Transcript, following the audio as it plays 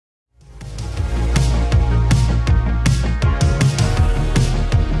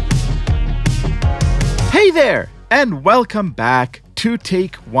Hey there, and welcome back to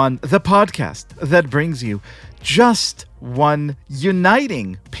Take One, the podcast that brings you just one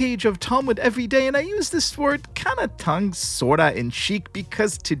uniting page of Talmud every day. And I use this word kind of tongue sorta in cheek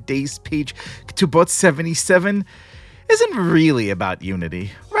because today's page, Ketubot 77, isn't really about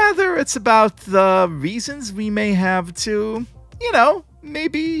unity. Rather, it's about the reasons we may have to,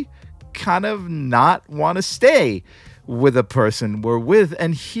 maybe kind of not want to stay with a person we're with.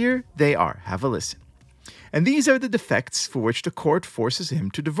 And here they are. Have a listen. And these are the defects for which the court forces him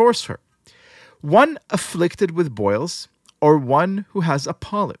to divorce her. One afflicted with boils, or one who has a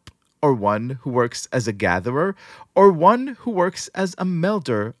polyp, or one who works as a gatherer, or one who works as a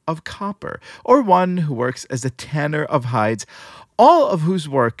melder of copper, or one who works as a tanner of hides, all of whose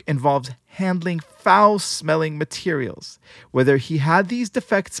work involves handling foul-smelling materials. Whether he had these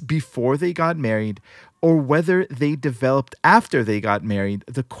defects before they got married, or whether they developed after they got married,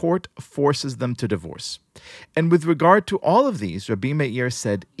 the court forces them to divorce. And with regard to all of these, Rabbi Meir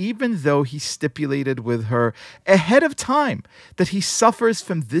said, even though he stipulated with her ahead of time that he suffers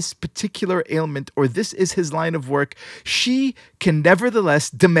from this particular ailment or this is his line of work, she can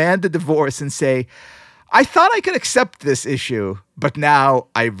nevertheless demand a divorce and say, I thought I could accept this issue, but now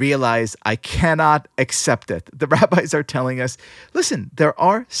I realize I cannot accept it. The rabbis are telling us, listen, there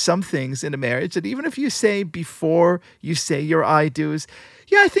are some things in a marriage that even if you say before you say your I do's,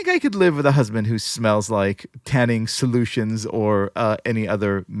 I think I could live with a husband who smells like tanning solutions or any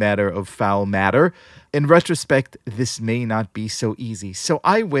other matter of foul matter. In retrospect, this may not be so easy. So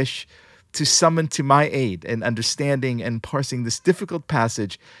I wish to summon to my aid in understanding and parsing this difficult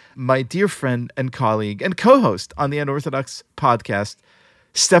passage my dear friend and colleague and co-host on the Unorthodox podcast,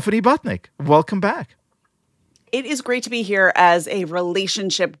 Stephanie Butnick. Welcome back. It is great to be here as a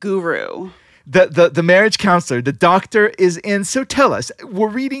relationship guru. The marriage counselor, the doctor is in. So tell us, we're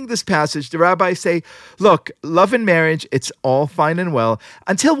reading this passage. The rabbis say, look, love and marriage, it's all fine and well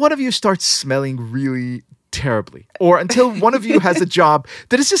until one of you starts smelling really terribly, or until one of you has a job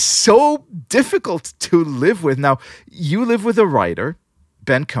that is just so difficult to live with. Now, you live with a writer,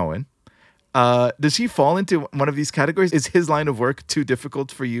 Ben Cohen. Does he fall into one of these categories? Is his line of work too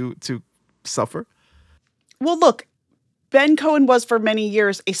difficult for you to suffer? Well, look, Ben Cohen was for many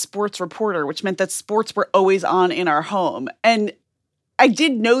years a sports reporter, which meant that sports were always on in our home. And I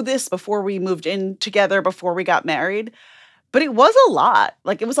did know this before we moved in together, before we got married. But it was a lot.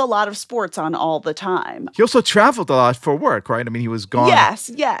 Like, it was a lot of sports on all the time. He also traveled a lot for work, right? I mean, he was gone. Yes.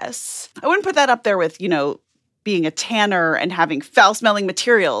 I wouldn't put that up there with, being a tanner and having foul-smelling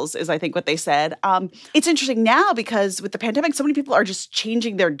materials is, I think, what they said. It's interesting now because with the pandemic, so many people are just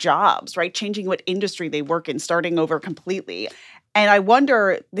changing their jobs, right? Changing what industry they work in, starting over completely. And I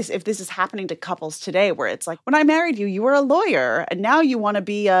wonder if this is happening to couples today where it's like, when I married you, you were a lawyer, and now you want to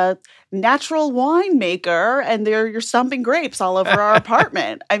be a natural winemaker, and you're stumping grapes all over our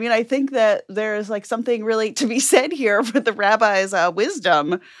apartment. I mean, I think that there's like something really to be said here for the rabbi's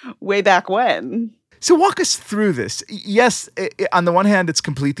wisdom way back when. So walk us through this. Yes, on the one hand, it's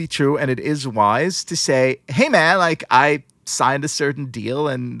completely true, and it is wise to say, hey, man, like I signed a certain deal,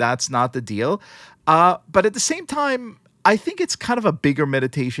 and that's not the deal. But at the same time, I think it's kind of a bigger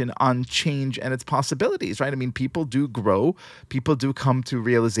meditation on change and its possibilities, right? I mean, people do grow. People do come to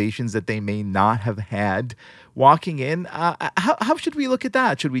realizations that they may not have had walking in. How should we look at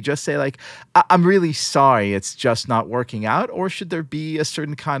that? Should we just say, like, I'm really sorry, it's just not working out? Or should there be a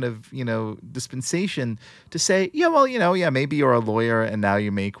certain kind of, dispensation to say, maybe you're a lawyer and now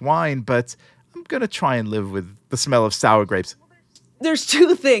you make wine, but I'm going to try and live with the smell of sour grapes? There's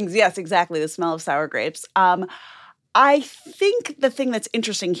two things. Yes, exactly. The smell of sour grapes. I think the thing that's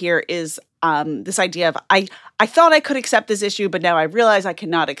interesting here is this idea of I thought I could accept this issue, but now I realize I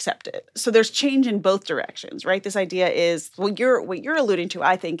cannot accept it. So there's change in both directions, right? This idea is what you're alluding to,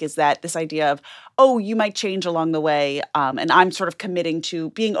 I think, is that this idea of, oh, you might change along the way, and I'm sort of committing to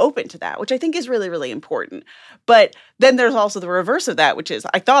being open to that, which I think is really, really important. But then there's also the reverse of that, which is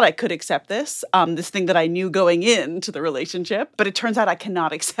I thought I could accept this thing that I knew going into the relationship, but it turns out I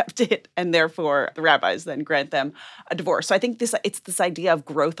cannot accept it, and therefore the rabbis then grant them a divorce. So I think it's this idea of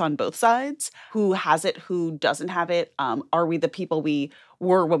growth on both sides. Who has it? Who doesn't have it? Are we the people we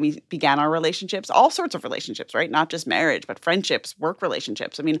were when we began our relationships? All sorts of relationships, right? Not just marriage, but friendships, work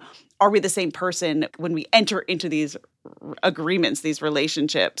relationships. I mean, are we the same person when we enter into these agreements, these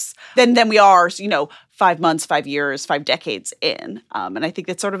relationships, than we are, 5 months, 5 years, 5 decades in? And I think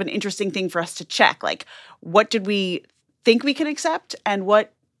that's sort of an interesting thing for us to check. Like, what did we think we could accept, and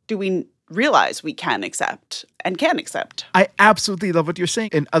what do we realize we can accept and can accept. I absolutely love what you're saying.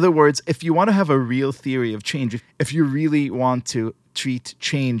 In other words, if you want to have a real theory of change, if you really want to treat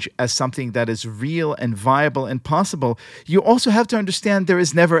change as something that is real and viable and possible, you also have to understand there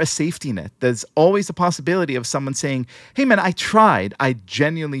is never a safety net. There's always a possibility of someone saying, hey man, I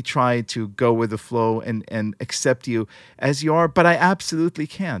genuinely tried to go with the flow and accept you as you are, but I absolutely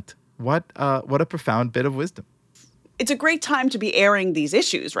can't. What a profound bit of wisdom. It's a great time to be airing these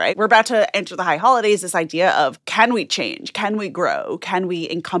issues, right? We're about to enter the high holidays, this idea of, can we change? Can we grow? Can we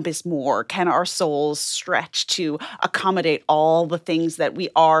encompass more? Can our souls stretch to accommodate all the things that we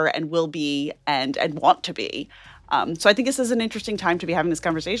are and will be and want to be? So I think this is an interesting time to be having this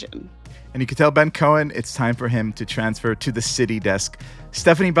conversation. And you can tell Ben Cohen it's time for him to transfer to the city desk.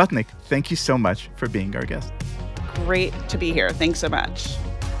 Stephanie Butnick, thank you so much for being our guest. Great to be here. Thanks so much.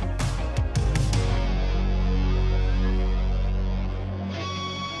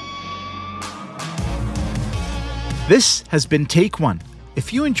 This has been Take One.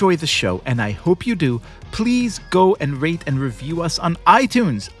 If you enjoy the show, and I hope you do, please go and rate and review us on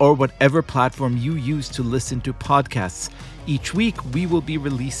iTunes or whatever platform you use to listen to podcasts. Each week, we will be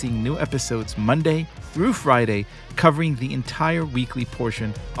releasing new episodes Monday through Friday, covering the entire weekly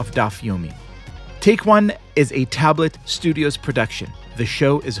portion of Daf Yomi. Take One is a Tablet Studios production. The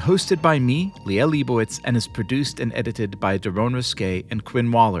show is hosted by me, Liel Leibowitz, and is produced and edited by Daron Ruskay and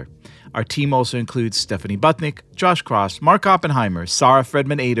Quinn Waller. Our team also includes Stephanie Butnick, Josh Cross, Mark Oppenheimer, Sarah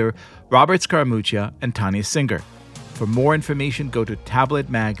Fredman-Ader, Robert Scaramuccia, and Tanya Singer. For more information, go to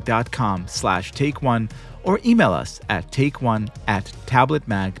tabletmag.com/takeone or email us at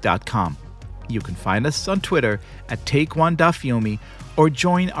takeone@tabletmag.com. You can find us on Twitter at TakeOneDafyomi or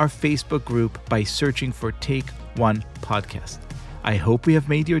join our Facebook group by searching for Take One Podcast. I hope we have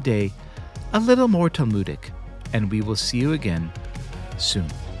made your day a little more Talmudic, and we will see you again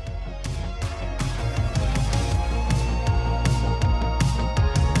soon.